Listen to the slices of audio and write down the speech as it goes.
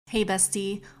Hey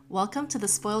bestie, welcome to the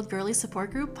Spoiled Girlie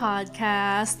Support Group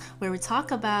podcast, where we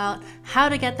talk about how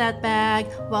to get that bag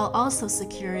while also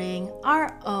securing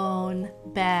our own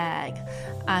bag.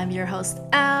 I'm your host,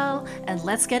 Elle, and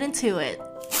let's get into it.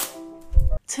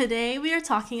 Today we are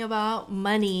talking about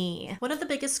money. One of the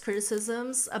biggest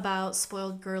criticisms about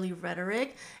spoiled girly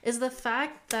rhetoric is the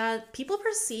fact that people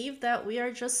perceive that we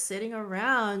are just sitting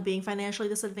around being financially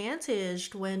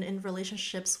disadvantaged when in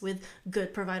relationships with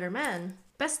good provider men.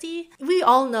 Bestie, we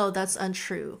all know that's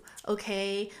untrue,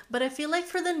 okay? But I feel like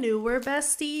for the newer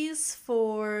besties,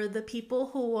 for the people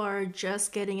who are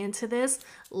just getting into this,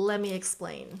 let me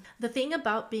explain. The thing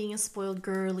about being a spoiled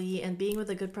girly and being with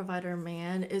a good provider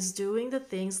man is doing the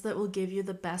things that will give you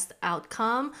the best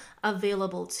outcome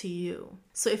available to you.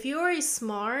 So if you are a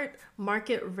smart,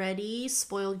 market-ready,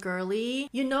 spoiled girly,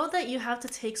 you know that you have to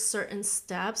take certain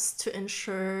steps to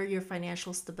ensure your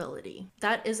financial stability.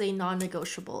 That is a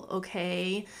non-negotiable,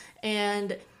 okay?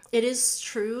 And it is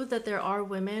true that there are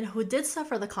women who did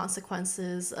suffer the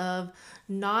consequences of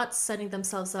not setting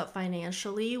themselves up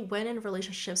financially when in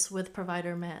relationships with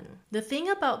provider men. The thing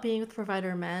about being with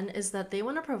provider men is that they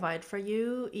want to provide for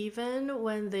you even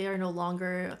when they are no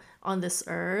longer on this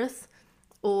earth,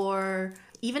 or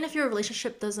even if your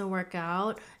relationship doesn't work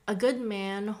out, a good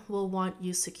man will want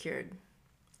you secured,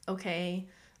 okay?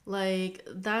 Like,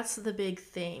 that's the big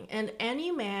thing. And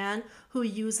any man who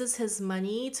uses his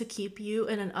money to keep you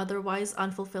in an otherwise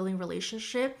unfulfilling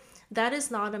relationship, that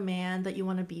is not a man that you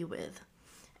want to be with.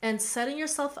 And setting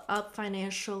yourself up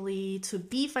financially to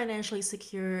be financially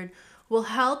secured will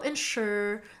help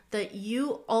ensure that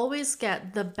you always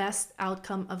get the best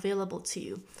outcome available to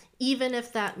you, even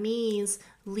if that means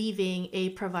leaving a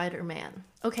provider man.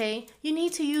 Okay, you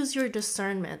need to use your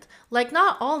discernment. Like,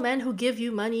 not all men who give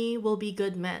you money will be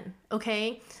good men,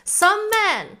 okay? Some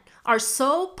men are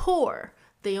so poor,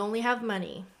 they only have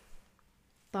money.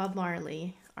 Bob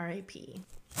Marley, R.I.P.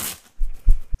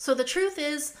 So the truth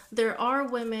is, there are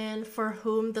women for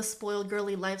whom the spoiled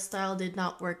girly lifestyle did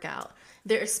not work out.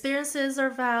 Their experiences are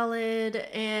valid,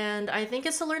 and I think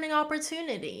it's a learning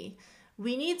opportunity.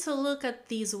 We need to look at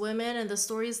these women and the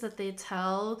stories that they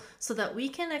tell so that we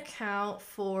can account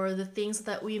for the things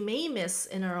that we may miss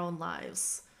in our own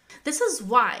lives. This is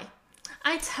why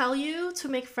I tell you to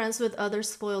make friends with other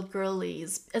spoiled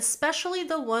girlies, especially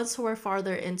the ones who are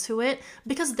farther into it,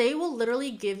 because they will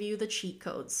literally give you the cheat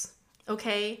codes.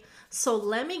 Okay, so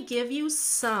let me give you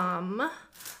some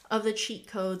of the cheat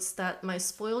codes that my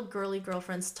spoiled girly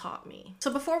girlfriends taught me.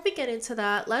 So before we get into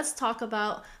that, let's talk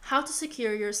about how to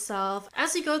secure yourself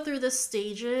as you go through the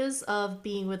stages of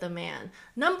being with a man.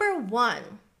 Number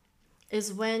one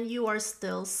is when you are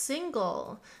still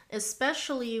single,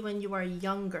 especially when you are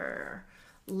younger,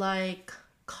 like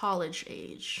college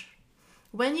age.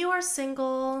 When you are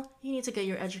single, you need to get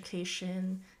your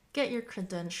education, get your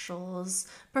credentials,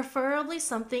 preferably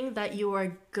something that you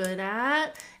are good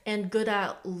at and good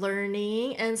at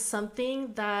learning, and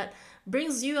something that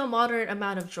brings you a moderate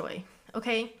amount of joy,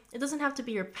 okay? It doesn't have to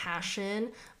be your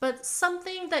passion, but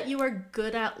something that you are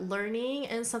good at learning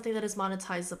and something that is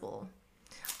monetizable.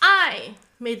 I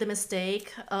made the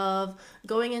mistake of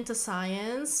going into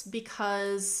science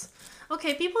because,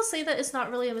 okay, people say that it's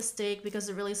not really a mistake because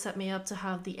it really set me up to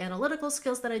have the analytical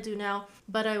skills that I do now,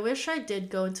 but I wish I did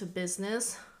go into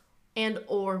business and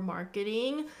or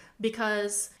marketing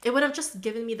because it would have just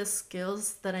given me the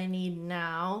skills that I need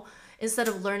now instead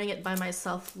of learning it by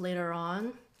myself later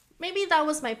on. Maybe that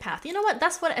was my path. You know what?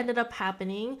 That's what ended up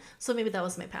happening, so maybe that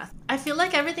was my path. I feel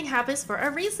like everything happens for a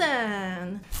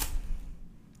reason.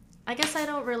 I guess I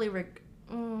don't really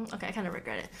okay, I kind of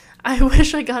regret it. I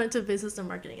wish I got into business and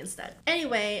marketing instead.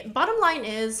 Anyway, bottom line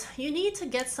is you need to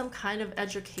get some kind of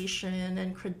education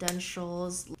and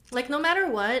credentials. Like, no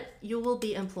matter what, you will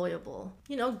be employable.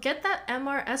 You know, get that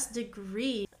MRS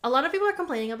degree. A lot of people are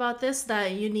complaining about this,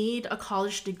 that you need a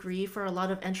college degree for a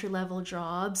lot of entry-level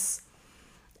jobs.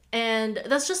 And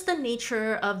that's just the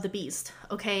nature of the beast,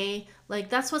 okay? Like,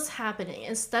 that's what's happening.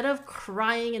 Instead of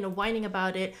crying and whining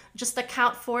about it, just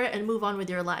account for it and move on with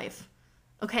your life,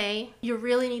 okay? You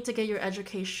really need to get your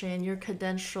education, your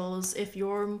credentials. If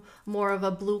you're more of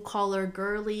a blue-collar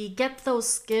girly, get those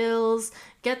skills,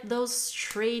 get those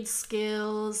trade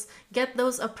skills, get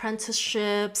those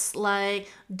apprenticeships. Like,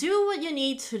 do what you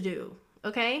need to do,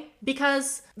 okay?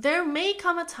 Because there may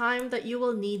come a time that you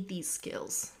will need these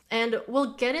skills. And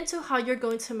we'll get into how you're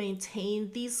going to maintain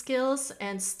these skills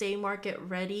and stay market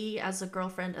ready as a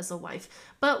girlfriend, as a wife.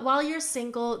 But while you're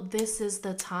single, this is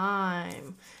the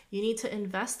time. You need to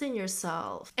invest in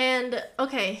yourself. And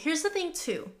okay, here's the thing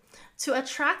too. To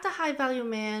attract a high value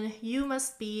man, you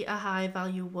must be a high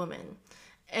value woman.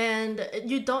 And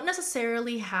you don't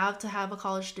necessarily have to have a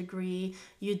college degree.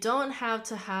 You don't have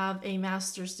to have a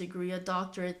master's degree, a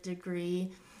doctorate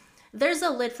degree. There's a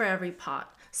lid for every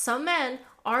pot. Some men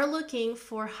are looking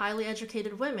for highly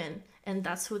educated women, and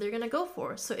that's who they're going to go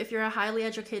for. So if you're a highly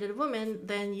educated woman,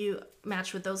 then you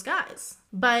match with those guys.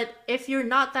 But if you're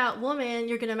not that woman,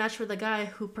 you're going to match with a guy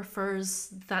who prefers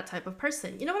that type of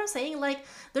person. You know what I'm saying? Like,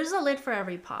 there's a lid for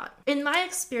every pot. In my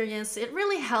experience, it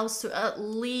really helps to at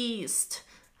least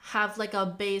have like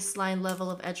a baseline level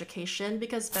of education,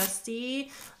 because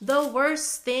bestie, the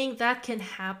worst thing that can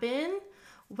happen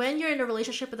when you're in a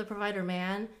relationship with a provider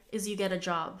man is you get a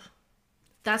job.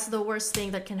 That's the worst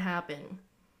thing that can happen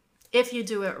if you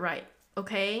do it right,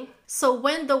 okay? So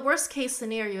when the worst case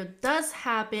scenario does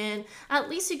happen, at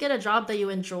least you get a job that you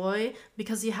enjoy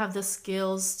because you have the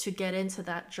skills to get into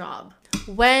that job.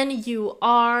 When you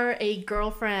are a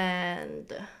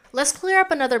girlfriend, let's clear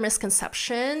up another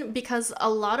misconception, because a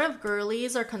lot of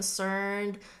girlies are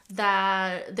concerned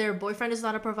that their boyfriend is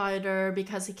not a provider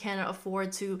because he cannot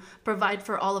afford to provide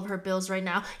for all of her bills right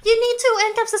now. You need 2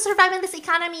 incomes to survive in this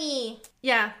economy.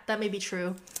 Yeah, that may be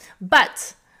true.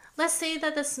 But let's say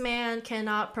that this man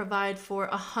cannot provide for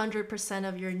 100%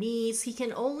 of your needs. He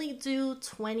can only do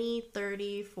 20,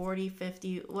 30, 40,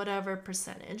 50, whatever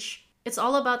percentage. It's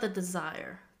all about the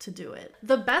desire to do it.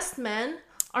 The best men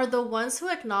are the ones who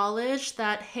acknowledge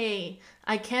that, hey,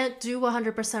 I can't do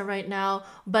 100% right now,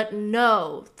 but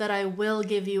know that I will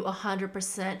give you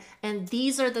 100%. And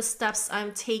these are the steps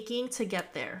I'm taking to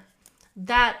get there.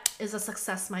 That is a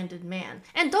success-minded man.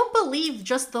 And don't believe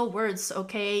just the words,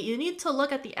 okay? You need to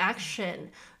look at the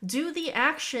action. Do the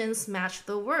actions match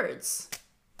the words?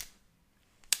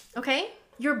 Okay?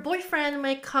 Your boyfriend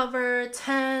may cover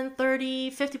 10,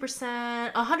 30,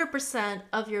 50%, 100%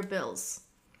 of your bills.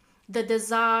 The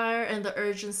desire and the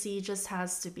urgency just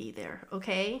has to be there,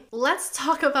 okay? Let's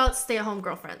talk about stay-at-home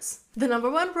girlfriends. The number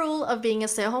 1 rule of being a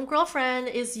stay-at-home girlfriend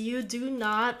is you do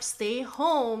not stay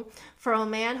home for a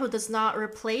man who does not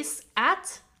replace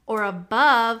at or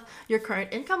above your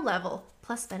current income level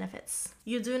plus benefits.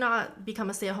 You do not become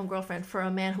a stay-at-home girlfriend for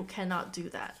a man who cannot do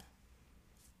that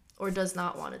or does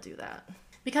not want to do that.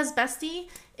 Because bestie,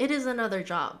 it is another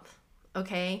job.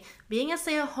 Okay, being a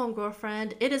stay-at-home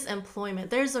girlfriend, it is employment.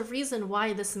 There's a reason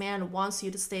why this man wants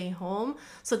you to stay home,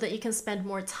 so that you can spend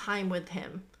more time with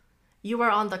him. You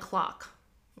are on the clock,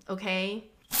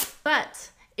 okay? But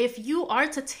if you are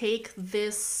to take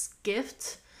this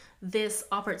gift, this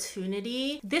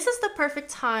opportunity, this is the perfect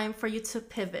time for you to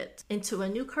pivot into a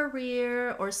new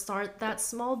career or start that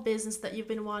small business that you've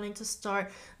been wanting to start.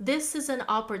 This is an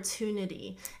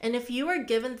opportunity. And if you are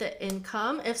given the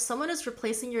income, if someone is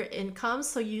replacing your income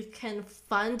so you can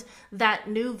fund that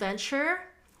new venture,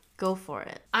 go for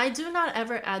it. I do not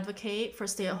ever advocate for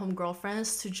stay-at-home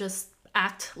girlfriends to just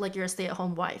act like you're a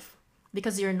stay-at-home wife,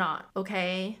 because you're not,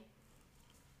 okay?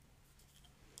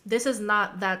 This is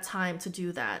not that time to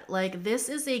do that. Like, this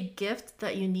is a gift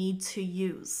that you need to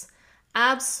use.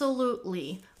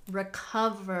 Absolutely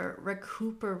recover,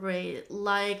 recuperate.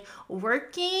 Like,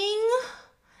 working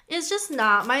is just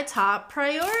not my top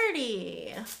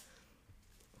priority.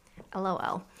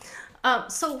 LOL.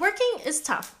 So working is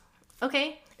tough,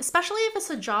 okay? Especially if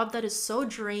it's a job that is so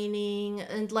draining,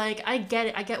 and like, I get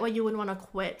it. I get why you wouldn't want to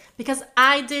quit, because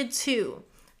I did too.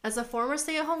 As a former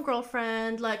stay-at-home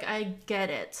girlfriend, like, I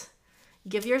get it.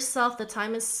 Give yourself the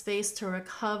time and space to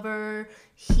recover,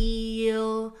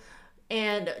 heal,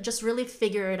 and just really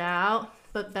figure it out.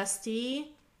 But bestie,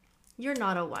 you're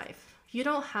not a wife. You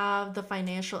don't have the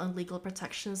financial and legal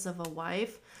protections of a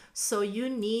wife, so you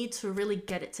need to really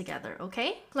get it together,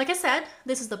 okay? Like I said,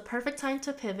 this is the perfect time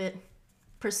to pivot.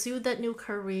 Pursue that new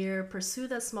career, pursue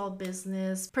that small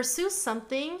business, pursue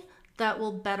something that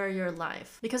will better your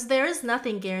life, because there is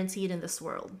nothing guaranteed in this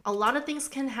world. A lot of things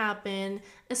can happen,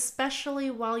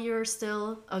 especially while you're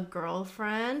still a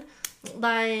girlfriend.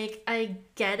 Like, I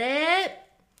get it.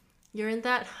 You're in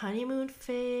that honeymoon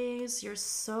phase. You're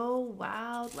so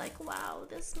wowed, like, wow,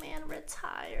 this man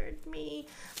retired me.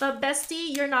 But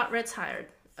bestie, you're not retired,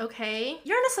 okay?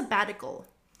 You're in a sabbatical.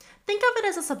 Think of it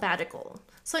as a sabbatical.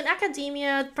 So in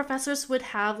academia, professors would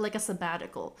have like a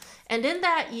sabbatical. And in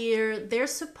that year, they're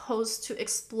supposed to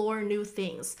explore new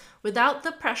things without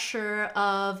the pressure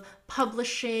of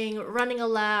publishing, running a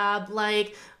lab.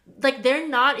 Like they're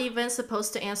not even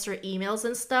supposed to answer emails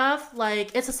and stuff.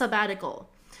 Like, it's a sabbatical.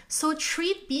 So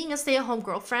treat being a stay-at-home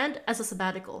girlfriend as a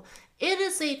sabbatical. It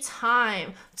is a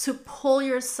time to pull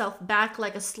yourself back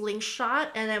like a slingshot,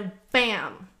 and then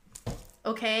bam.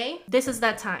 Okay, this is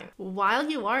that time. While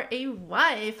you are a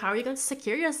wife, how are you going to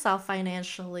secure yourself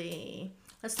financially?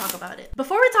 Let's talk about it.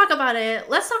 Before we talk about it,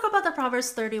 let's talk about the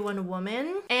Proverbs 31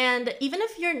 woman. And even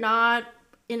if you're not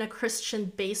in a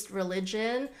Christian-based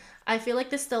religion, I feel like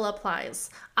this still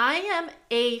applies. I am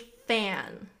a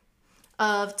fan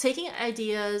of taking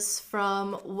ideas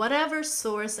from whatever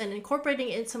source and incorporating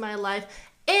it into my life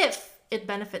if it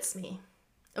benefits me.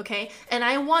 Okay? And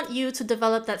I want you to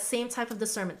develop that same type of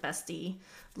discernment, bestie.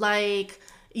 Like,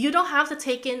 you don't have to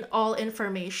take in all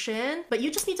information, but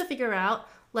you just need to figure out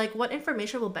like what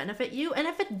information will benefit you. And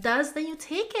if it does, then you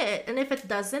take it. And if it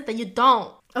doesn't, then you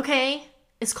don't. Okay?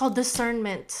 It's called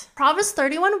discernment. Proverbs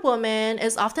 31 woman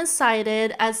is often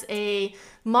cited as a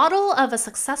model of a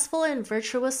successful and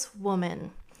virtuous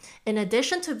woman. In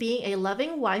addition to being a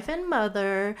loving wife and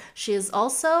mother, she is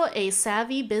also a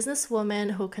savvy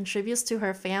businesswoman who contributes to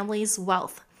her family's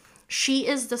wealth. She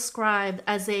is described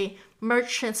as a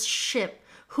merchant's ship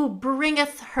who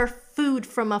bringeth her food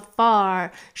from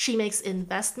afar. She makes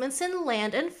investments in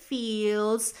land and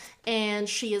fields, and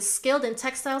she is skilled in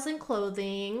textiles and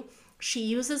clothing. She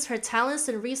uses her talents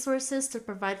and resources to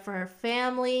provide for her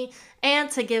family and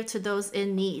to give to those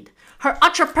in need. Her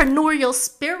entrepreneurial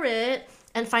spirit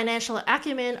and financial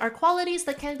acumen are qualities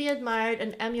that can be admired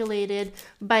and emulated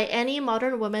by any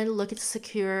modern woman looking to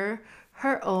secure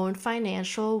her own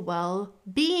financial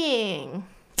well-being.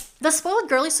 The Spoiled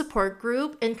Girlie support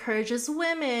group encourages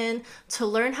women to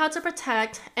learn how to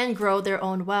protect and grow their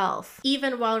own wealth,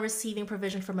 even while receiving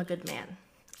provision from a good man.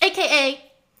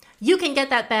 AKA, you can get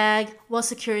that bag while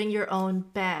securing your own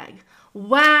bag.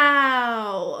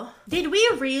 Wow! Did we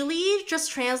really just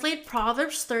translate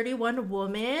Proverbs 31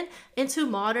 woman into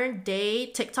modern day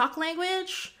TikTok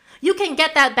language? You can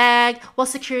get that bag while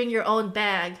securing your own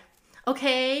bag.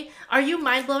 Okay, are you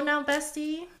mind blown now,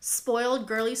 bestie? Spoiled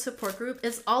Girlie support group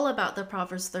is all about the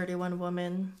Proverbs 31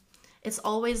 woman. It's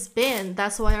always been.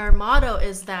 That's why our motto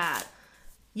is that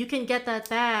you can get that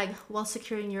bag while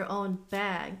securing your own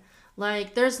bag.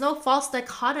 Like, there's no false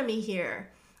dichotomy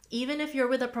here. Even if you're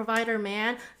with a provider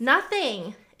man,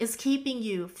 nothing is keeping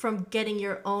you from getting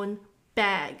your own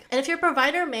bag. And if your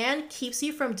provider man keeps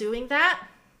you from doing that,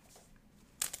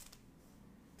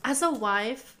 as a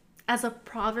wife, as a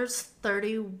Proverbs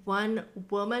 31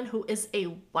 woman who is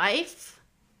a wife,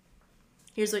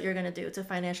 here's what you're going to do to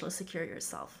financially secure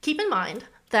yourself. Keep in mind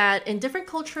that in different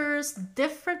cultures,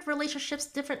 different relationships,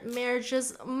 different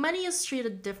marriages, money is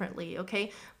treated differently,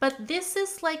 okay? But this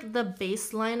is like the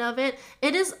baseline of it.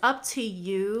 It is up to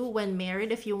you when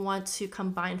married if you want to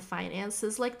combine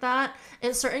finances like that.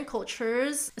 In certain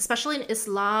cultures, especially in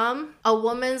Islam, a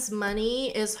woman's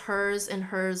money is hers and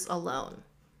hers alone,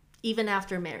 even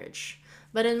after marriage.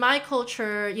 But in my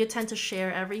culture, you tend to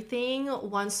share everything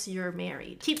once you're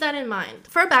married. Keep that in mind.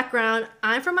 For background,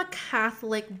 I'm from a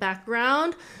Catholic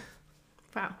background.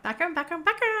 Wow, background.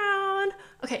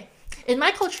 Okay, in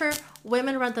my culture,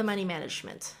 women run the money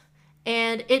management.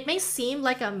 And it may seem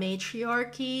like a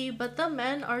matriarchy, but the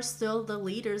men are still the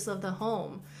leaders of the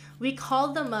home. We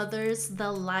call the mothers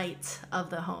the light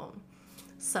of the home.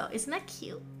 So isn't that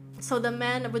cute? So the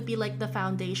men would be like the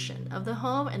foundation of the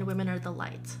home and women are the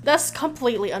light. That's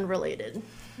completely unrelated.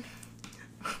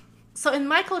 So in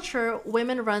my culture,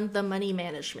 women run the money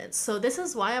management. So this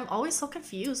is why I'm always so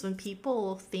confused when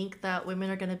people think that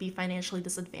women are going to be financially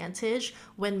disadvantaged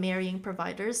when marrying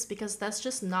providers, because that's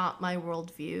just not my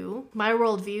worldview. My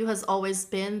worldview has always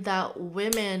been that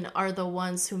women are the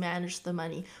ones who manage the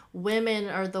money. Women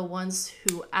are the ones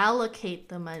who allocate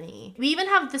the money. We even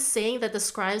have this saying that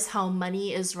describes how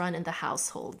money is run in the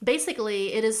household.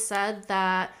 Basically, it is said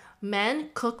that men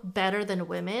cook better than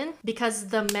women because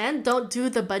the men don't do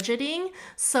the budgeting,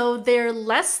 so they're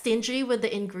less stingy with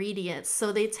the ingredients.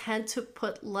 So they tend to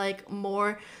put like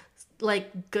more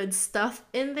like good stuff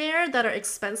in there that are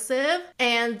expensive,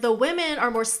 and the women are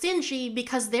more stingy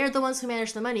because they're the ones who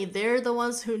manage the money. They're the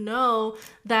ones who know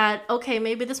that, okay,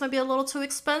 maybe this might be a little too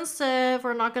expensive,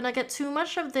 we're not gonna get too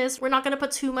much of this, we're not gonna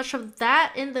put too much of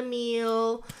that in the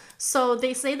meal. So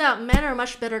they say that men are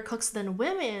much better cooks than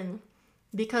women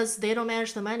because they don't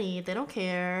manage the money, they don't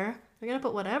care. They're gonna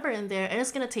put whatever in there and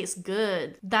it's gonna taste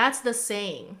good. That's the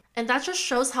saying. And that just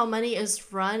shows how money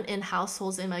is run in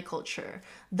households in my culture.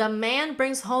 The man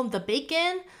brings home the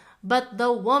bacon, but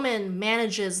the woman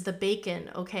manages the bacon,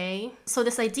 okay? So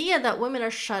this idea that women are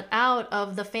shut out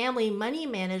of the family money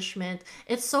management,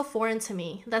 it's so foreign to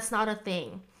me. That's not a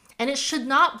thing. And it should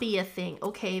not be a thing,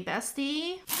 okay,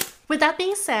 bestie? With that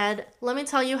being said, let me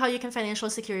tell you how you can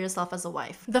financially secure yourself as a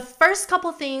wife. The first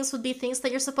couple things would be things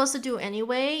that you're supposed to do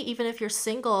anyway, even if you're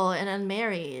single and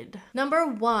unmarried. Number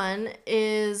one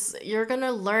is you're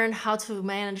gonna learn how to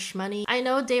manage money. I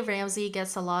know Dave Ramsey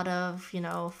gets a lot of,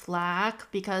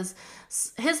 flack because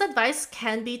his advice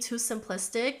can be too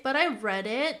simplistic, but I read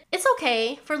it. It's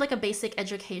okay for like a basic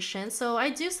education, so I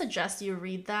do suggest you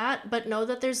read that, but know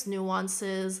that there's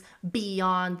nuances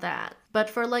beyond that. But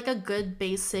for like a good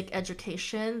basic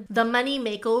education, The Money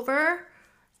Makeover,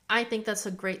 I think that's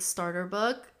a great starter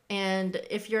book. And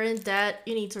if you're in debt,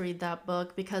 you need to read that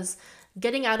book because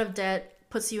getting out of debt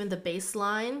puts you in the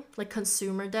baseline, like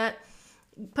consumer debt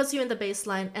puts you in the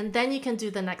baseline, and then you can do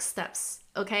the next steps,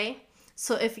 okay?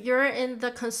 So if you're in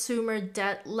the consumer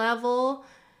debt level,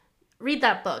 read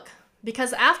that book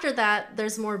because after that,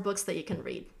 there's more books that you can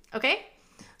read, okay?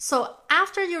 So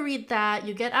after you read that,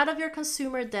 you get out of your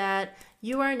consumer debt,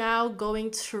 you are now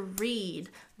going to read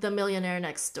The Millionaire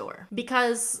Next Door.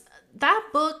 Because that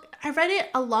book, I read it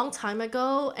a long time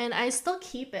ago and I still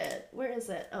keep it. Where is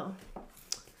it? Oh,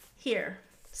 here.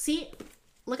 See?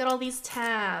 Look at all these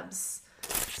tabs.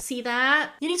 See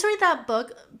that? You need to read that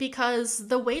book because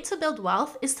the way to build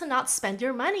wealth is to not spend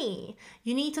your money.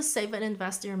 You need to save and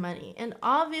invest your money. And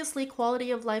obviously,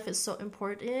 quality of life is so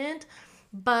important,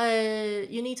 but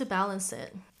you need to balance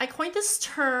it. I coined this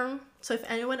term, so if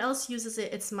anyone else uses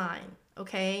it, it's mine,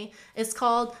 okay? It's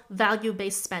called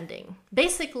value-based spending.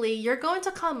 Basically, you're going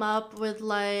to come up with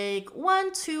like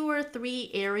 1, 2, or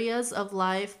 3 areas of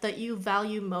life that you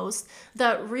value most,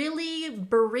 that really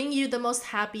bring you the most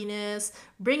happiness,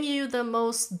 bring you the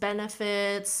most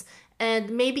benefits, and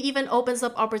maybe even opens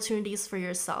up opportunities for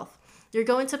yourself. You're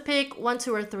going to pick 1,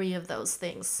 2, or 3 of those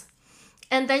things.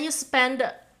 And then you spend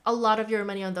a lot of your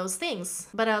money on those things.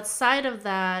 But outside of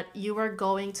that, you are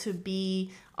going to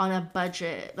be on a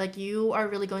budget. Like you are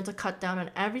really going to cut down on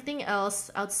everything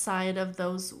else outside of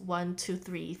those 1, 2,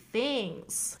 3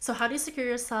 things. So how do you secure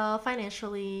yourself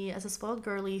financially as a spoiled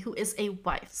girly who is a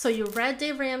wife? So you read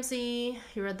Dave Ramsey,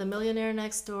 you read The Millionaire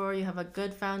Next Door, you have a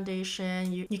good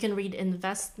foundation. You can read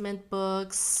investment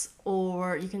books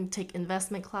or you can take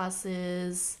investment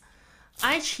classes.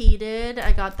 I cheated.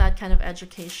 I got that kind of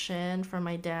education from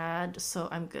my dad, so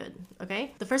I'm good,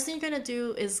 okay? The first thing you're gonna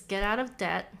do is get out of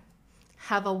debt,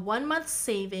 have a 1-month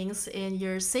savings in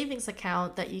your savings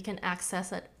account that you can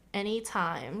access at any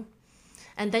time.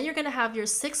 And then you're gonna have your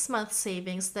 6-month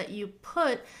savings that you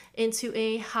put into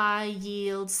a high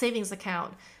yield savings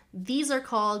account. These are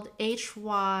called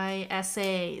HYSAs.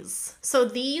 So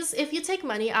these, if you take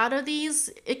money out of these,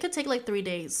 it could take like 3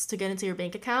 days to get into your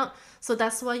bank account. So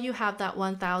that's why you have that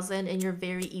 1,000 in your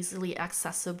very easily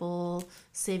accessible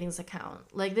savings account.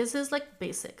 Like this is like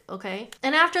basic, okay?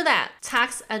 And after that,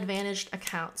 tax advantaged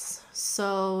accounts.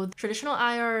 So traditional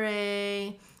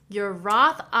IRA, your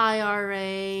Roth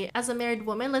IRA. As a married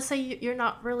woman, let's say you're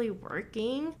not really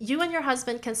working, you and your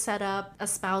husband can set up a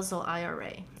spousal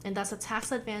IRA, and that's a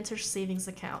tax advantage savings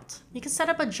account. You can set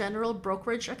up a general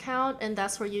brokerage account, and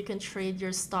that's where you can trade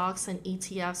your stocks and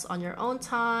ETFs on your own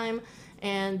time,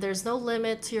 and there's no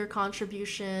limit to your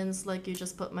contributions. Like you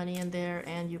just put money in there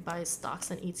and you buy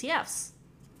stocks and ETFs.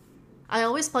 I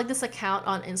always plug this account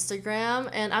on Instagram,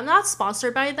 and I'm not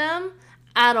sponsored by them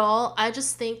at all. I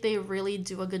just think they really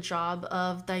do a good job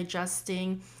of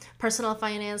digesting personal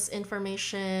finance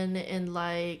information in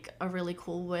like a really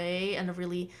cool way and a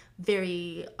really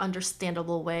very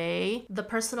understandable way. The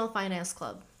Personal Finance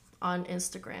Club on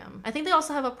Instagram. I think they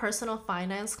also have a personal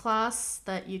finance class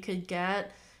that you could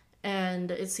get,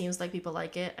 and it seems like people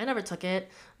like it. I never took it,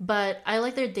 but I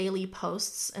like their daily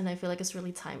posts and I feel like it's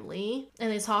really timely. And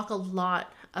they talk a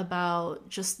lot about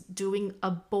just doing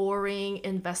a boring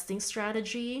investing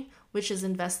strategy, which is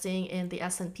investing in the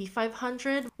S&P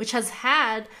 500, which has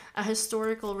had a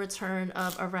historical return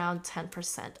of around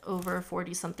 10% over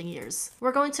 40 something years.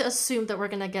 We're going to assume that we're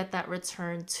going to get that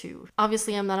return too.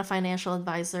 Obviously, I'm not a financial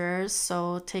advisor,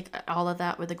 so take all of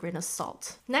that with a grain of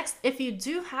salt. Next, if you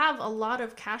do have a lot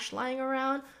of cash lying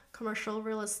around, commercial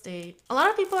real estate. A lot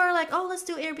of people are like, oh, let's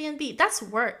do Airbnb. That's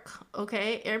work,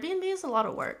 okay? Airbnb is a lot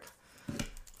of work.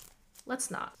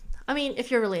 Let's not. I mean, if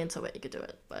you're really into it, you could do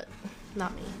it, but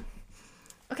not me.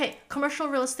 Okay, commercial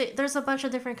real estate. There's a bunch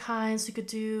of different kinds. You could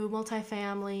do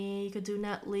multifamily, you could do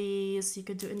net lease, you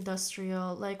could do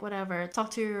industrial, like whatever.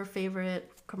 Talk to your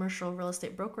favorite commercial real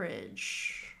estate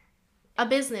brokerage. A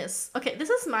business. Okay, this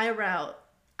is my route.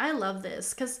 I love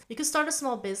this because you can start a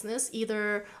small business,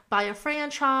 either buy a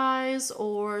franchise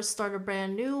or start a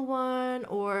brand new one,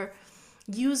 or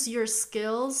use your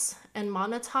skills and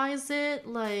monetize it.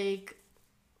 Like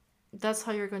That's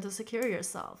how you're going to secure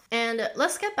yourself. And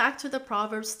let's get back to the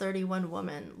Proverbs 31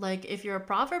 woman. Like, if you're a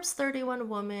Proverbs 31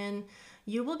 woman,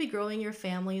 you will be growing your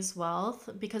family's wealth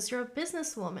because you're a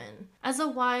businesswoman. As a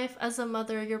wife, as a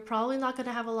mother, you're probably not going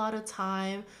to have a lot of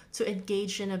time to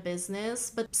engage in a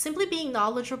business, but simply being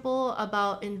knowledgeable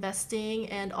about investing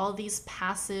and all these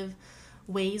passive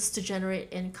ways to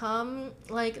generate income,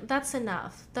 like, that's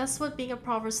enough. That's what being a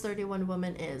Proverbs 31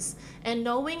 woman is. And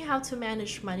knowing how to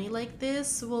manage money like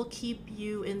this will keep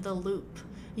you in the loop.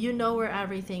 You know where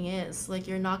everything is. Like,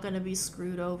 you're not going to be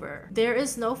screwed over. There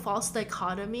is no false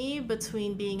dichotomy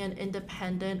between being an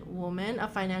independent woman, a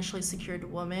financially secured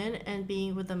woman, and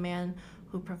being with a man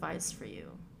who provides for you.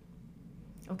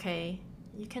 Okay?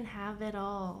 You can have it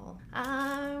all.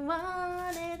 I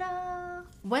want it all.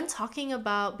 When talking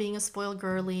about being a spoiled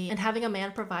girly and having a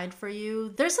man provide for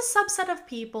you, there's a subset of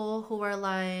people who are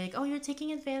like, oh, you're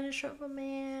taking advantage of a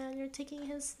man, you're taking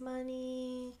his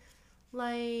money.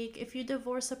 Like, if you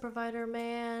divorce a provider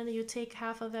man, you take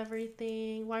half of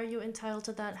everything. Why are you entitled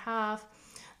to that half?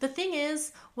 The thing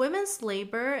is, women's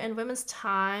labor and women's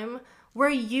time were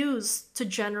used to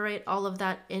generate all of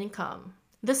that income.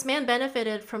 This man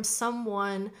benefited from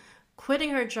someone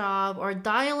quitting her job or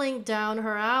dialing down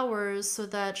her hours so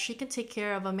that she can take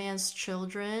care of a man's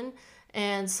children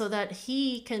and so that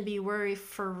he can be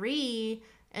worry-free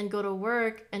and go to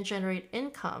work and generate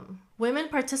income. Women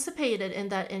participated in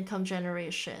that income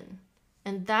generation,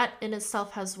 and that in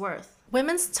itself has worth.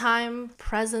 Women's time,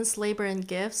 presence, labor, and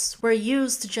gifts were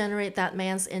used to generate that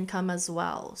man's income as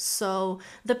well. So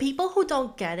the people who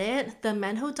don't get it, the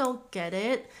men who don't get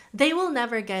it, they will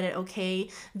never get it, okay?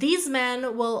 These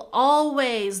men will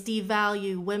always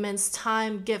devalue women's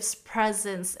time, gifts,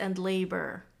 presence, and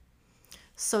labor.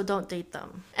 So don't date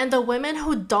them. And the women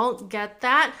who don't get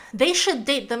that, they should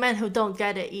date the men who don't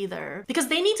get it either. Because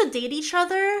they need to date each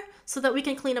other so that we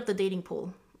can clean up the dating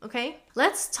pool. Okay,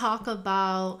 let's talk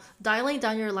about dialing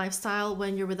down your lifestyle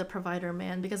when you're with a provider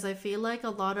man, because I feel like a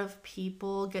lot of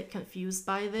people get confused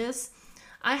by this.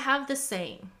 I have this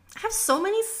saying. I have so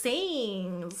many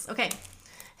sayings. Okay,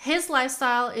 his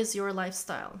lifestyle is your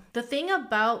lifestyle. The thing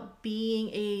about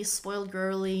being a spoiled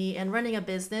girly and running a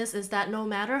business is that no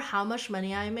matter how much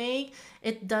money I make,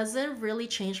 it doesn't really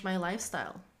change my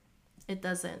lifestyle. It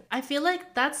doesn't. I feel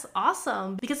like that's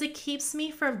awesome because it keeps me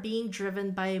from being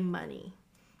driven by money.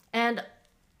 And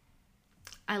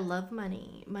I love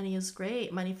money. Money is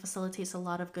great. Money facilitates a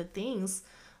lot of good things.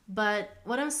 But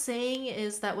what I'm saying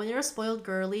is that when you're a spoiled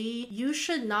girly, you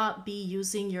should not be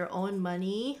using your own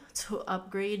money to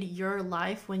upgrade your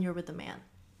life when you're with a man.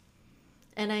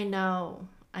 And I know.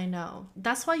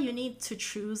 That's why you need to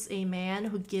choose a man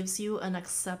who gives you an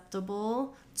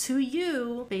acceptable to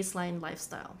you baseline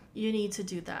lifestyle. You need to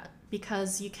do that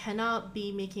because you cannot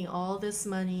be making all this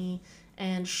money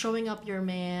and showing up your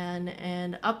man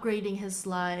and upgrading his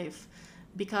life,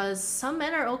 because some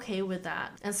men are okay with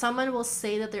that. And some men will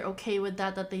say that they're okay with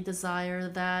that they desire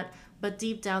that, but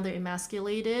deep down they're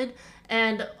emasculated.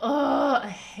 And I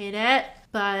hate it.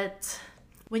 But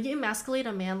when you emasculate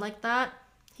a man like that,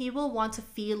 he will want to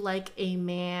feel like a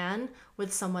man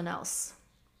with someone else.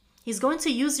 He's going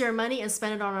to use your money and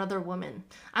spend it on another woman.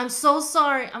 I'm so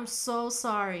sorry.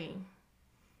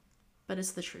 But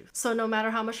it's the truth. So no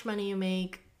matter how much money you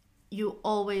make, you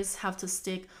always have to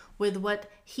stick with what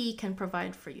he can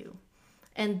provide for you.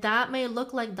 And that may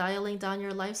look like dialing down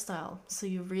your lifestyle. So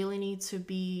you really need to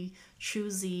be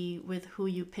choosy with who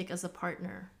you pick as a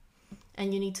partner.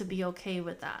 And you need to be okay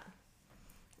with that.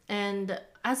 And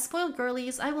as spoiled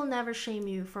girlies, I will never shame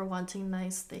you for wanting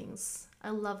nice things.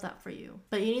 I love that for you.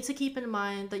 But you need to keep in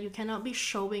mind that you cannot be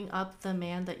showing up the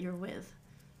man that you're with.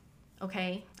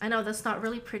 Okay? I know that's not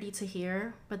really pretty to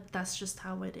hear, but that's just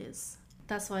how it is.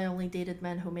 That's why I only dated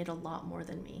men who made a lot more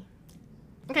than me.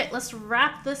 Okay, let's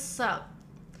wrap this up.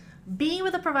 Being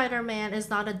with a provider man is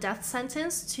not a death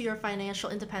sentence to your financial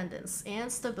independence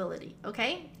and stability,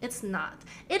 okay? It's not.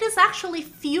 It is actually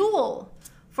fuel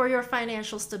for your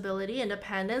financial stability,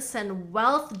 independence, and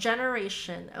wealth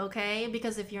generation, okay?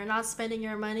 Because if you're not spending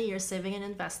your money, you're saving and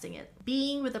investing it.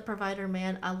 Being with a provider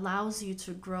man allows you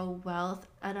to grow wealth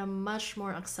at a much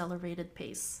more accelerated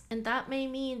pace. And that may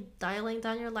mean dialing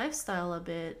down your lifestyle a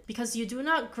bit because you do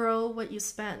not grow what you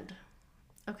spend,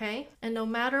 okay? And no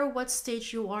matter what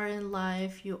stage you are in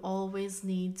life, you always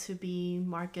need to be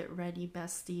market ready,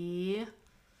 bestie.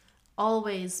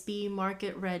 Always be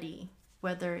market ready.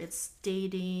 Whether it's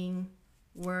dating,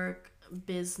 work,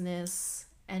 business,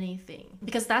 anything,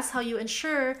 because that's how you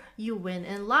ensure you win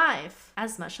in life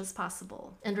as much as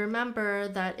possible. And remember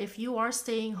that if you are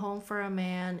staying home for a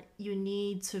man, you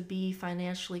need to be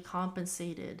financially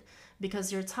compensated,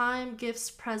 because your time, gifts,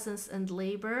 presence, and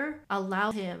labor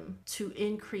allow him to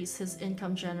increase his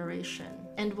income generation.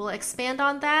 And we'll expand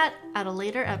on that at a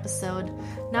later episode.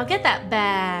 Now get that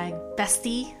bag,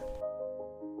 bestie.